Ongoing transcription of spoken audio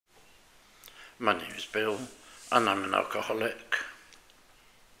My name is Bill, and I'm an alcoholic.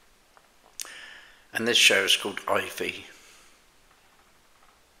 And this show is called Ivy.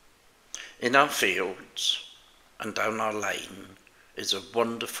 In our fields and down our lane is a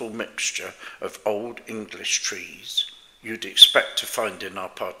wonderful mixture of old English trees you'd expect to find in our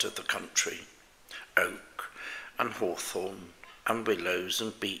part of the country. Oak and hawthorn and willows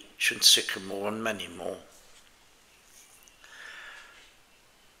and beech and sycamore and many more.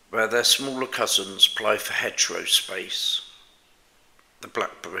 Where their smaller cousins ply for hedgerow space, the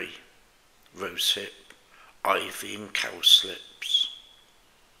blackberry, rosehip, ivy and cowslips.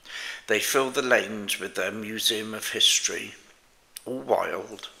 They fill the lanes with their museum of history, all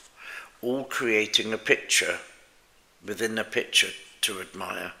wild, all creating a picture within a picture to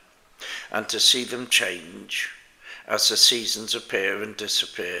admire, and to see them change as the seasons appear and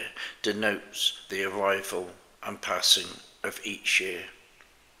disappear denotes the arrival and passing of each year.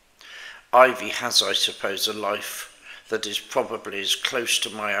 Ivy has, I suppose, a life that is probably as close to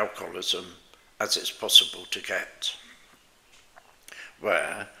my alcoholism as it's possible to get,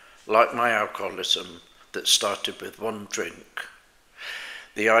 where, like my alcoholism that started with one drink,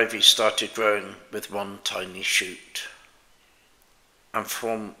 the ivy started growing with one tiny shoot. And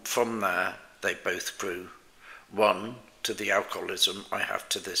from there they both grew, one to the alcoholism I have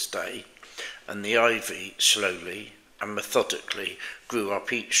to this day, and the ivy slowly and methodically grew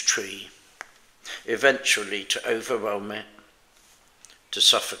up each tree, eventually to overwhelm it, to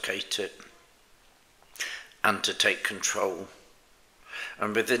suffocate it, and to take control.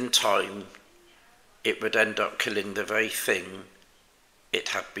 And within time, it would end up killing the very thing it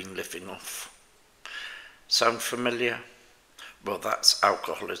had been living off. Sound familiar? Well, that's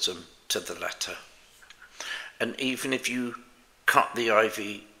alcoholism to the letter. And even if you cut the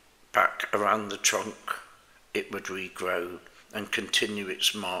ivy back around the trunk, it would regrow and continue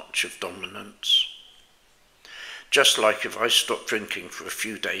its march of dominance. Just like if I stopped drinking for a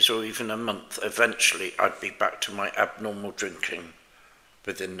few days or even a month, eventually I'd be back to my abnormal drinking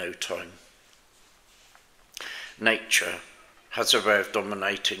within no time. Nature has a way of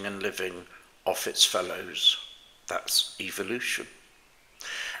dominating and living off its fellows. That's evolution.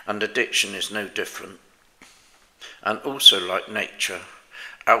 And addiction is no different. And also, like nature,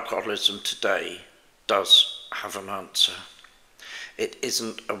 alcoholism today does have an answer. It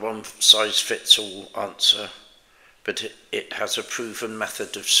isn't a one-size-fits-all answer, but it has a proven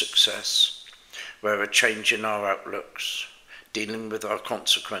method of success, where a change in our outlooks, dealing with our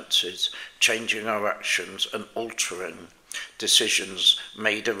consequences, changing our actions and altering decisions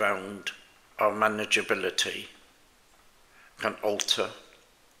made around our manageability can alter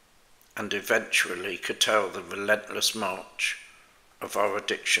and eventually curtail the relentless march of our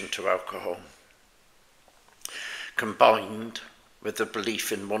addiction to alcohol. Combined with the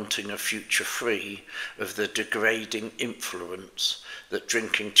belief in wanting a future free of the degrading influence that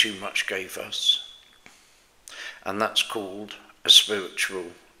drinking too much gave us. And that's called a spiritual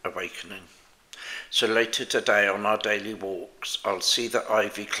awakening. So later today on our daily walks, I'll see the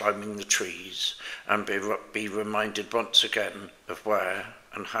ivy climbing the trees and be reminded once again of where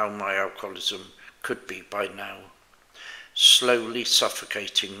and how my alcoholism could be by now, slowly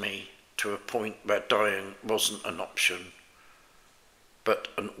suffocating me to a point where dying wasn't an option, but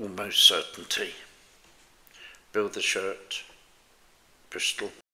an almost certainty. Bill the Shirt, Bristol.